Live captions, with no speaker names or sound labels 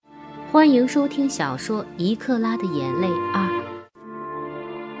欢迎收听小说《一克拉的眼泪2》。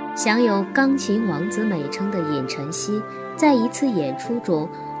享有钢琴王子美称的尹晨曦，在一次演出中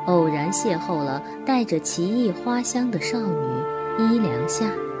偶然邂逅了带着奇异花香的少女伊良夏，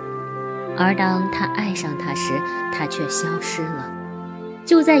而当他爱上她时，她却消失了。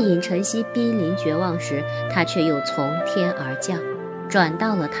就在尹晨曦濒临绝望时，他却又从天而降，转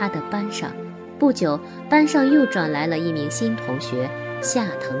到了他的班上。不久，班上又转来了一名新同学夏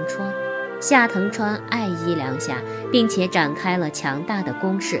藤川。夏藤川爱伊良夏，并且展开了强大的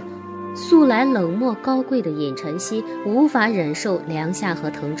攻势。素来冷漠高贵的尹晨曦无法忍受良夏和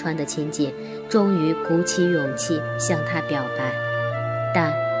藤川的亲近，终于鼓起勇气向他表白，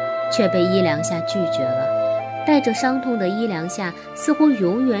但却被伊良夏拒绝了。带着伤痛的伊良夏似乎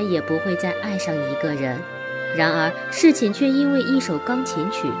永远也不会再爱上一个人，然而事情却因为一首钢琴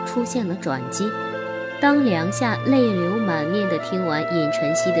曲出现了转机。当良夏泪流满面地听完尹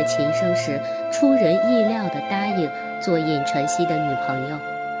晨曦的琴声时，出人意料地答应做尹晨曦的女朋友。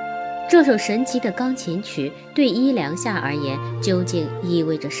这首神奇的钢琴曲对伊良夏而言究竟意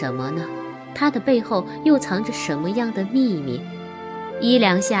味着什么呢？它的背后又藏着什么样的秘密？伊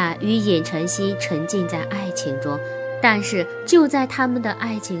良夏与尹晨曦沉浸在爱情中，但是就在他们的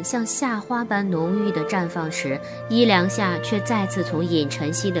爱情像夏花般浓郁的绽放时，伊良夏却再次从尹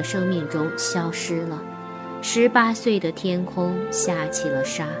晨曦的生命中消失了。18岁的天空下起了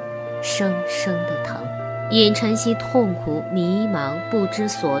沙，生生的疼。尹晨曦痛苦迷茫不知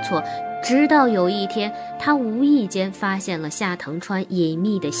所措，直到有一天他无意间发现了夏藤川隐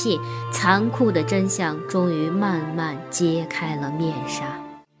秘的信，残酷的真相终于慢慢揭开了面纱。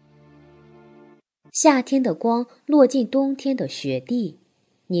夏天的光落进冬天的雪地，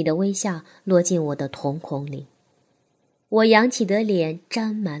你的微笑落进我的瞳孔里，我扬起的脸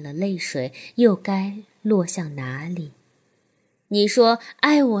沾满了泪水，又该落向哪里？你说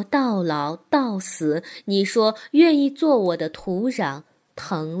爱我到老到死，你说愿意做我的土壤，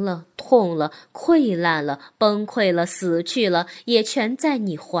疼了痛了溃烂了崩溃了死去了，也全在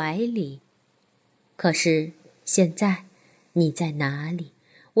你怀里。可是现在你在哪里？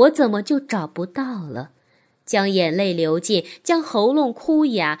我怎么就找不到了？将眼泪流尽，将喉咙哭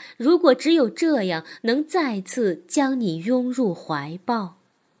哑，如果只有这样能再次将你拥入怀抱。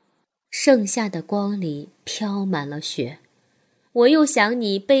盛夏的光里飘满了雪，我又想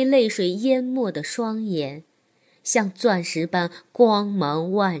你被泪水淹没的双眼，像钻石般光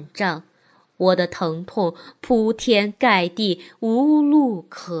芒万丈，我的疼痛铺天盖地，无路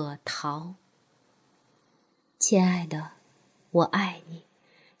可逃。亲爱的，我爱你，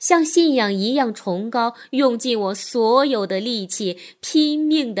像信仰一样崇高，用尽我所有的力气，拼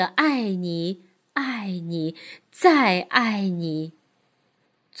命地爱你，爱你，再爱你。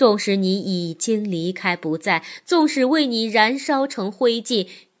纵使你已经离开不在，纵使为你燃烧成灰烬，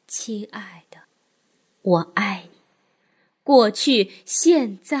亲爱的，我爱你，过去、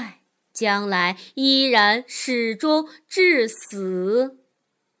现在、将来，依然、始终、至死。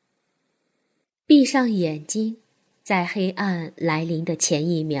闭上眼睛，在黑暗来临的前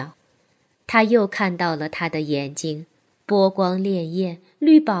一秒，他又看到了他的眼睛，波光潋滟，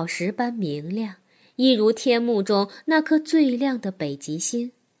绿宝石般明亮，一如天幕中那颗最亮的北极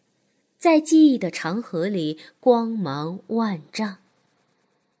星。在记忆的长河里，光芒万丈。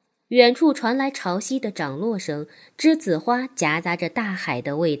远处传来潮汐的涨落声，栀子花夹杂着大海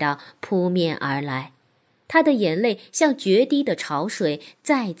的味道扑面而来。他的眼泪像决堤的潮水，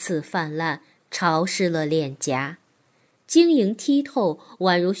再次泛滥，潮湿了脸颊。晶莹剔透，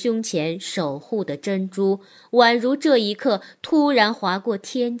宛如胸前守护的珍珠，宛如这一刻突然划过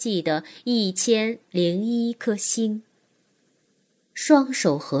天际的1001颗星。双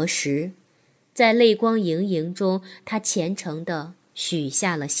手合十，在泪光盈盈中，他虔诚地许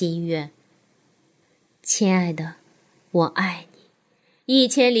下了心愿。亲爱的，我爱你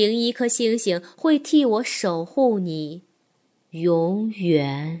，1001颗星星会替我守护你，永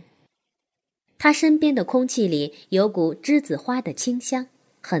远。他身边的空气里有股栀子花的清香，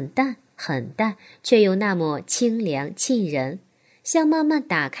很淡很淡，却又那么清凉沁人，像慢慢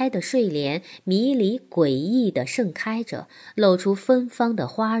打开的睡莲，迷离诡异地盛开着，露出芬芳的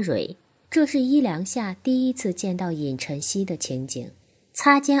花蕊。这是伊良夏第一次见到尹晨曦的情景，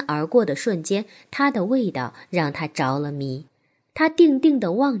擦肩而过的瞬间，他的味道让他着了迷。他定定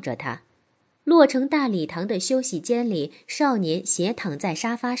地望着他。落成大礼堂的休息间里，少年斜躺在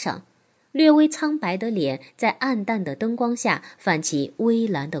沙发上，略微苍白的脸在暗淡的灯光下泛起微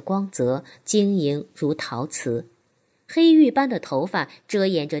蓝的光泽，晶莹如陶瓷。黑玉般的头发遮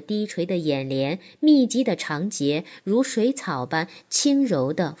掩着低垂的眼帘，密集的长睫如水草般轻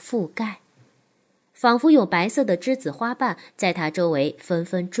柔地覆盖。仿佛有白色的栀子花瓣在他周围纷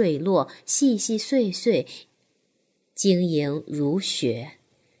纷坠落，细细碎碎，晶莹如雪。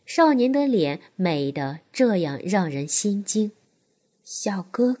少年的脸美得这样让人心惊。小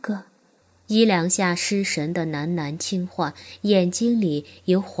哥哥，伊良夏失神的喃喃轻唤，眼睛里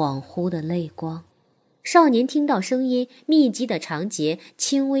有恍惚的泪光。少年听到声音，密集的长睫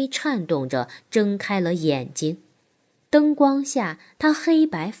轻微颤动着，睁开了眼睛。灯光下，他黑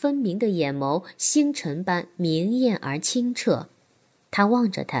白分明的眼眸星辰般明艳而清澈。他望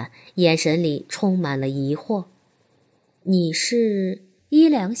着他，眼神里充满了疑惑。你是？伊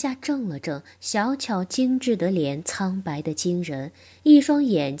良夏怔了怔，小巧精致的脸苍白的惊人，一双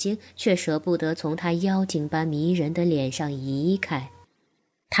眼睛却舍不得从他妖精般迷人的脸上移开。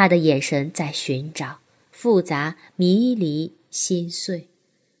他的眼神在寻找，复杂、迷离、心碎。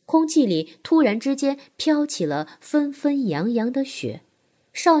空气里突然之间飘起了纷纷扬扬的雪，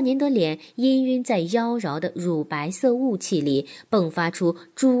少年的脸氤氲在妖娆的乳白色雾气里，迸发出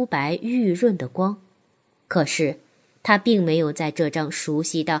珠白玉润的光。可是他并没有在这张熟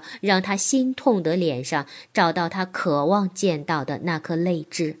悉到让他心痛的脸上找到他渴望见到的那颗泪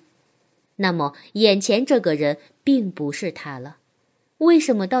痣。那么眼前这个人并不是他了，为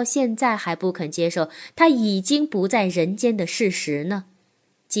什么到现在还不肯接受他已经不在人间的事实呢？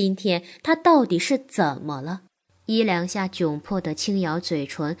今天他到底是怎么了？伊良夏窘迫地轻咬嘴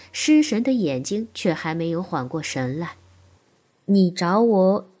唇，失神的眼睛却还没有缓过神来。你找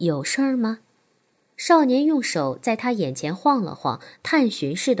我有事儿吗？少年用手在他眼前晃了晃，探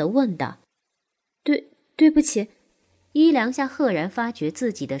寻似的问道。对不起。伊良夏赫然发觉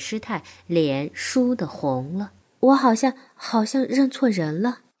自己的失态，脸倏地红了。我好像认错人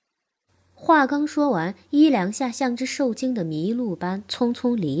了。话刚说完，伊良夏像只受惊的麋鹿般匆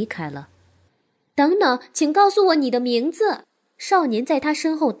匆离开了。等等，请告诉我你的名字！少年在他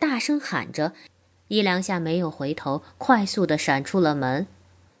身后大声喊着。伊良夏没有回头，快速地闪出了门。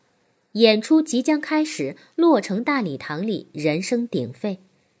演出即将开始，洛城大礼堂里人声鼎沸，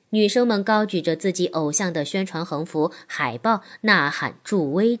女生们高举着自己偶像的宣传横幅、海报，呐喊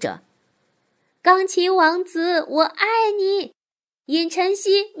助威着。钢琴王子，我爱你！尹晨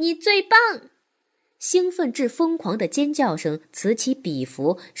曦，你最棒！兴奋至疯狂的尖叫声此起彼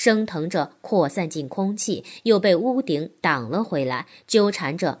伏，升腾着扩散进空气，又被屋顶挡了回来，纠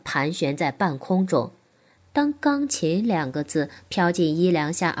缠着盘旋在半空中。当钢琴两个字飘进伊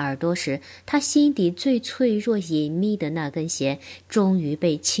良夏耳朵时，他心底最脆弱隐秘的那根弦终于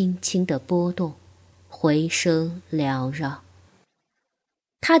被轻轻地拨动，回声缭绕。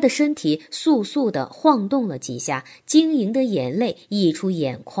他的身体簌簌地晃动了几下，晶莹的眼泪溢出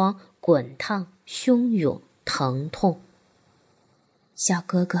眼眶，滚烫、汹涌、疼痛。小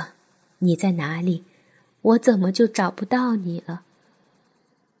哥哥，你在哪里？我怎么就找不到你了？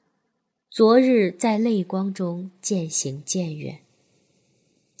昨日在泪光中渐行渐远。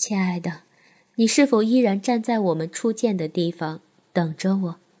亲爱的，你是否依然站在我们初见的地方等着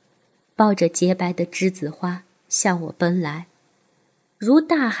我，抱着洁白的栀子花向我奔来？如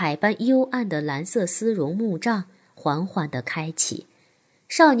大海般幽暗的蓝色丝绒幕帐缓缓地开启，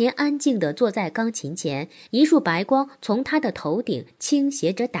少年安静地坐在钢琴前，一束白光从他的头顶倾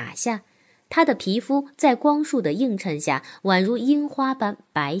斜着打下，他的皮肤在光束的映衬下宛如樱花般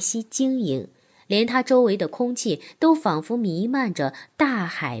白皙晶莹，连他周围的空气都仿佛弥漫着大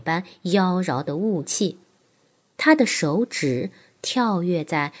海般妖娆的雾气。他的手指跳跃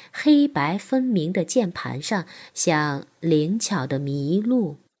在黑白分明的键盘上，像灵巧的麋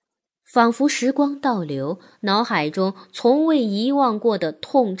鹿。仿佛时光倒流，脑海中从未遗忘过的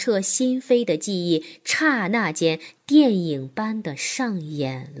痛彻心扉的记忆，刹那间电影般的上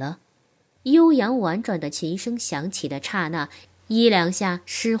演了。悠扬婉转的琴声响起的刹那，伊良夏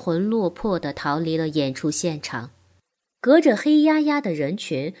失魂落魄地逃离了演出现场。隔着黑压压的人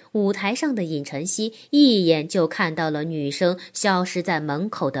群，舞台上的尹晨曦一眼就看到了女生消失在门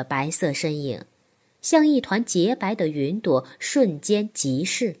口的白色身影，像一团洁白的云朵瞬间即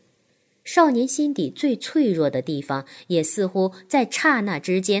逝。少年心底最脆弱的地方也似乎在刹那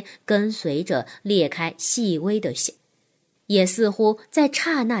之间跟随着裂开细微的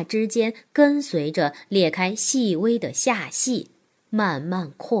下隙，慢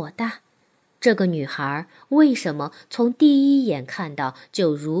慢扩大。这个女孩为什么从第一眼看到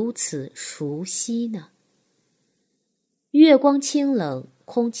就如此熟悉呢？月光清冷，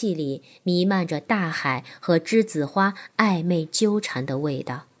空气里弥漫着大海和栀子花暧昧纠缠的味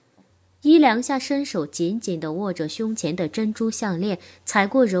道。伊良夏伸手紧紧地握着胸前的珍珠项链，踩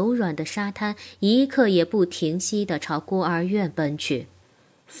过柔软的沙滩，一刻也不停息地朝孤儿院奔去。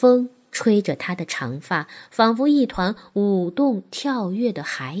风吹着她的长发，仿佛一团舞动跳跃的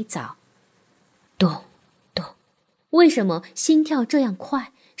海藻。咚咚，为什么心跳这样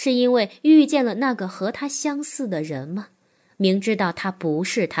快？是因为遇见了那个和他相似的人吗？明知道他不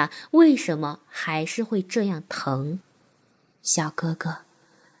是他，为什么还是会这样疼？小哥哥，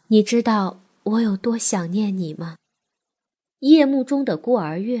你知道我有多想念你吗？夜幕中的孤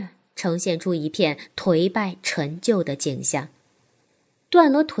儿院呈现出一片颓败陈旧的景象，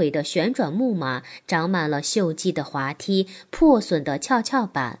断了腿的旋转木马，长满了锈迹的滑梯，破损的跷跷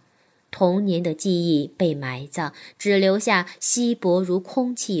板，童年的记忆被埋葬，只留下稀薄如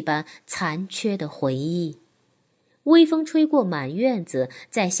空气般残缺的回忆。微风吹过满院子，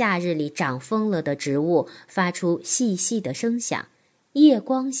在夏日里长疯了的植物发出细细的声响。夜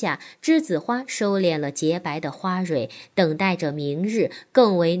光下，栀子花收敛了洁白的花蕊，等待着明日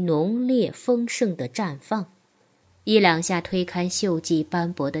更为浓烈丰盛的绽放。一两下推开锈迹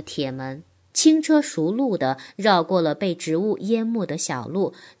斑驳的铁门，轻车熟路地绕过了被植物淹没的小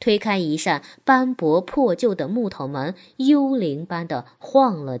路，推开一扇斑驳破旧的木头门，幽灵般地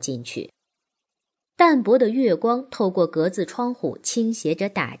晃了进去。淡薄的月光透过格子窗户倾斜着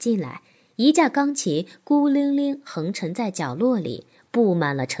打进来，一架钢琴孤零零横陈在角落里，布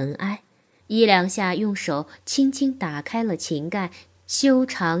满了尘埃。一两下用手轻轻打开了琴盖，修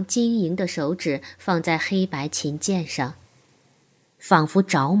长晶莹的手指放在黑白琴键上，仿佛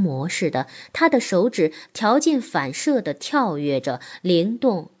着魔似的，他的手指条件反射地跳跃着，灵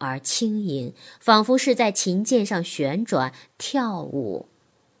动而轻盈，仿佛是在琴键上旋转跳舞。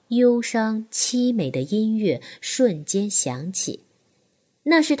忧伤凄美的音乐瞬间响起，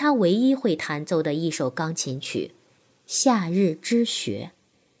那是他唯一会弹奏的一首钢琴曲《夏日之雪》。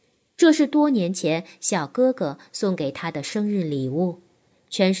这是多年前小哥哥送给他的生日礼物，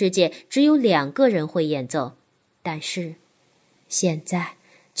全世界只有2个人会演奏，但是现在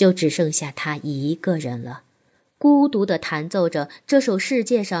就只剩下他一个人了，孤独地弹奏着这首世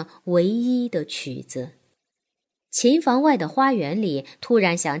界上唯一的曲子。琴房外的花园里突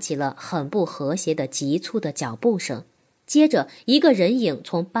然响起了很不和谐的急促的脚步声，接着一个人影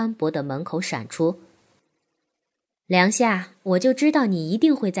从斑驳的门口闪出。梁夏，我就知道你一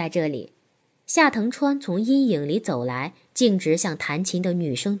定会在这里。夏藤川从阴影里走来，径直向弹琴的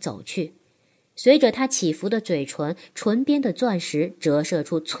女生走去。随着他起伏的嘴唇，唇边的钻石折射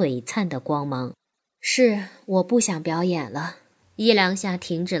出璀璨的光芒。是，我不想表演了。一两下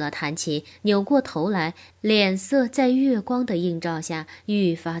停止了弹琴，扭过头来，脸色在月光的映照下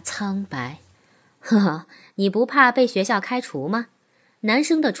愈发苍白。呵呵，你不怕被学校开除吗？男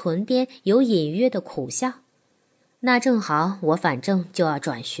生的唇边有隐约的苦笑。那正好，我反正就要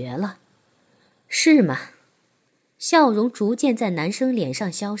转学了。是吗？笑容逐渐在男生脸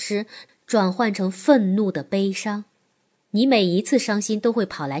上消失，转换成愤怒的悲伤。你每一次伤心都会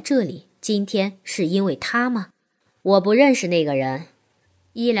跑来这里，今天是因为他吗？我不认识那个人。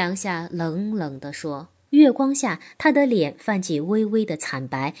一两下冷冷地说，月光下他的脸泛起微微的惨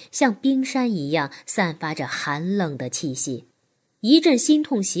白，像冰山一样散发着寒冷的气息。一阵心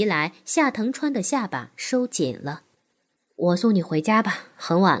痛袭来，夏藤川的下巴收紧了。我送你回家吧，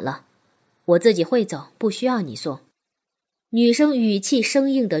很晚了。我自己会走，不需要你送。女生语气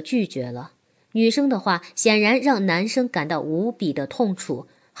生硬地拒绝了。女生的话显然让男生感到无比的痛楚，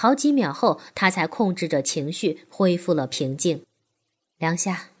好几秒后他才控制着情绪恢复了平静。梁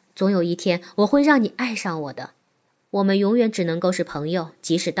夏，总有一天我会让你爱上我的，我们永远只能够是朋友，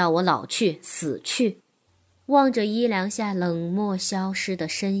即使到我老去死去。望着一两下冷漠消失的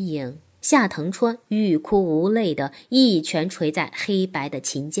身影，夏藤川欲哭无泪地一拳捶在黑白的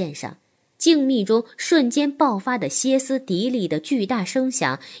琴键上，静谧中瞬间爆发的歇斯底里的巨大声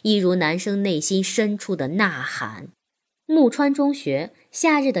响，一如男生内心深处的呐喊。木川中学，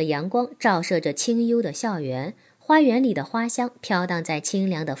夏日的阳光照射着清幽的校园，花园里的花香飘荡在清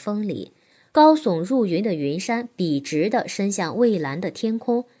凉的风里，高耸入云的云山笔直地伸向蔚蓝的天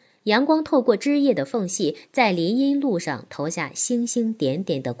空，阳光透过枝叶的缝隙，在林荫路上投下星星点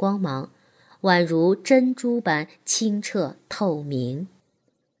点的光芒，宛如珍珠般清澈透明。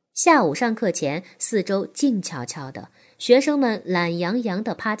下午上课前，四周静悄悄的，学生们懒洋洋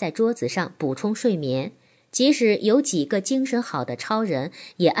地趴在桌子上补充睡眠，即使有几个精神好的超人，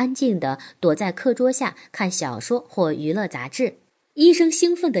也安静地躲在课桌下看小说或娱乐杂志。一声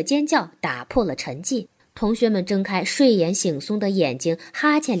兴奋的尖叫打破了沉寂，同学们睁开睡眼惺忪的眼睛，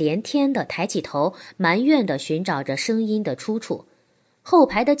哈欠连天地抬起头，埋怨地寻找着声音的出处。后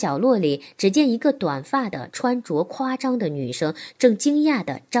排的角落里，只见一个短发的穿着夸张的女生正惊讶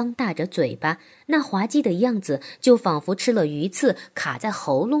地张大着嘴巴，那滑稽的样子就仿佛吃了鱼刺卡在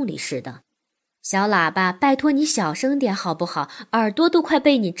喉咙里似的。小喇叭，拜托你小声点好不好，耳朵都快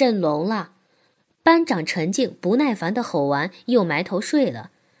被你震聋了。班长陈静不耐烦地吼完，又埋头睡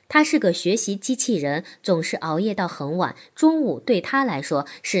了。他是个学习机器人，总是熬夜到很晚，中午对他来说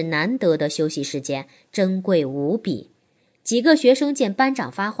是难得的休息时间，珍贵无比。几个学生见班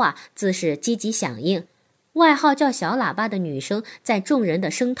长发话，自是积极响应。外号叫小喇叭的女生在众人的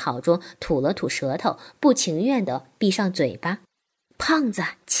声讨中吐了吐舌头，不情愿地闭上嘴巴。胖子，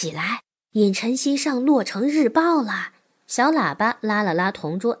起来，尹晨曦上洛城日报了。小喇叭拉了拉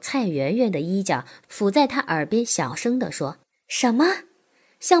同桌蔡圆圆的衣角，抚在她耳边小声地说：什么？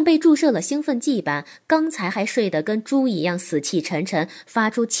像被注射了兴奋剂般，刚才还睡得跟猪一样死气沉沉，发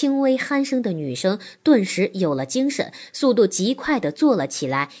出轻微鼾声的女生顿时有了精神，速度极快地坐了起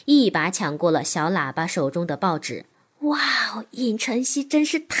来，一把抢过了小喇叭手中的报纸。哇哦，尹晨曦真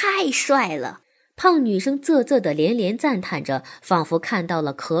是太帅了！胖女生啧啧地连连赞叹着，仿佛看到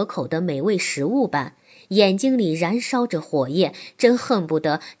了可口的美味食物般，眼睛里燃烧着火焰，真恨不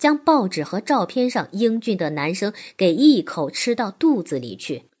得将报纸和照片上英俊的男生给一口吃到肚子里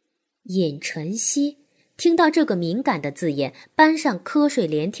去。尹晨曦，听到这个敏感的字眼，班上瞌睡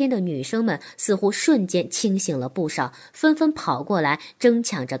连天的女生们似乎瞬间清醒了不少，纷纷跑过来争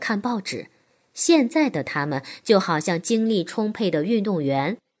抢着看报纸。现在的他们就好像精力充沛的运动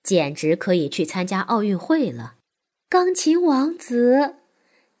员，简直可以去参加奥运会了。钢琴王子，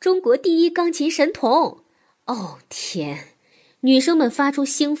中国第一钢琴神童！哦天！女生们发出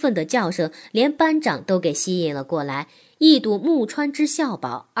兴奋的叫声，连班长都给吸引了过来，一睹木川之校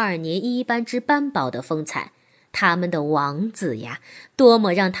宝，2年1班之班宝的风采。他们的王子呀，多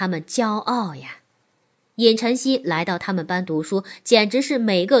么让他们骄傲呀！尹晨曦来到他们班读书，简直是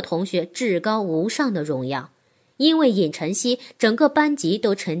每个同学至高无上的荣耀。因为尹晨曦，整个班级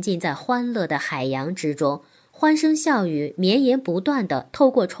都沉浸在欢乐的海洋之中，欢声笑语绵延不断地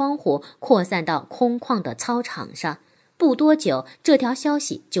透过窗户扩散到空旷的操场上。不多久，这条消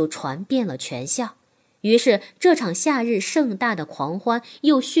息就传遍了全校。于是，这场夏日盛大的狂欢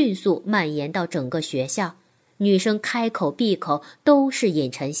又迅速蔓延到整个学校。女生开口闭口都是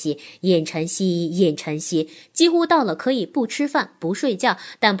尹晨曦，尹晨曦，尹晨曦，几乎到了可以不吃饭不睡觉，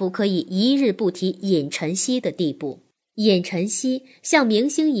但不可以一日不提尹晨曦的地步。尹晨曦，像明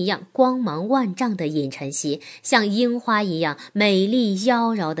星一样光芒万丈的尹晨曦，像樱花一样美丽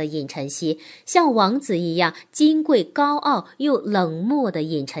妖娆的尹晨曦，像王子一样金贵高傲又冷漠的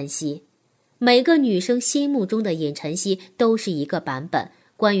尹晨曦。每个女生心目中的尹晨曦都是一个版本，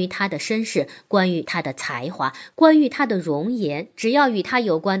关于她的身世，关于她的才华，关于她的容颜，只要与她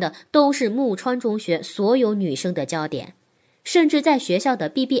有关的都是木川中学所有女生的焦点。甚至在学校的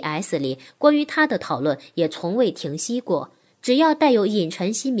BBS 里，关于她的讨论也从未停息过。只要带有尹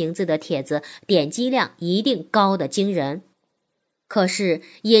晨曦名字的帖子，点击量一定高得惊人。可是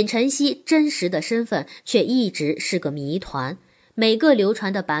尹晨曦真实的身份却一直是个谜团，每个流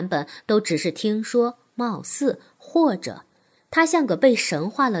传的版本都只是听说、貌似，或者他像个被神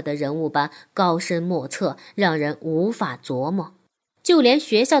化了的人物般高深莫测，让人无法琢磨。就连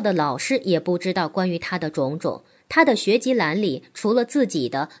学校的老师也不知道关于他的种种，他的学籍栏里除了自己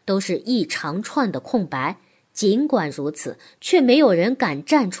的都是一长串的空白。尽管如此，却没有人敢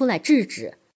站出来制止。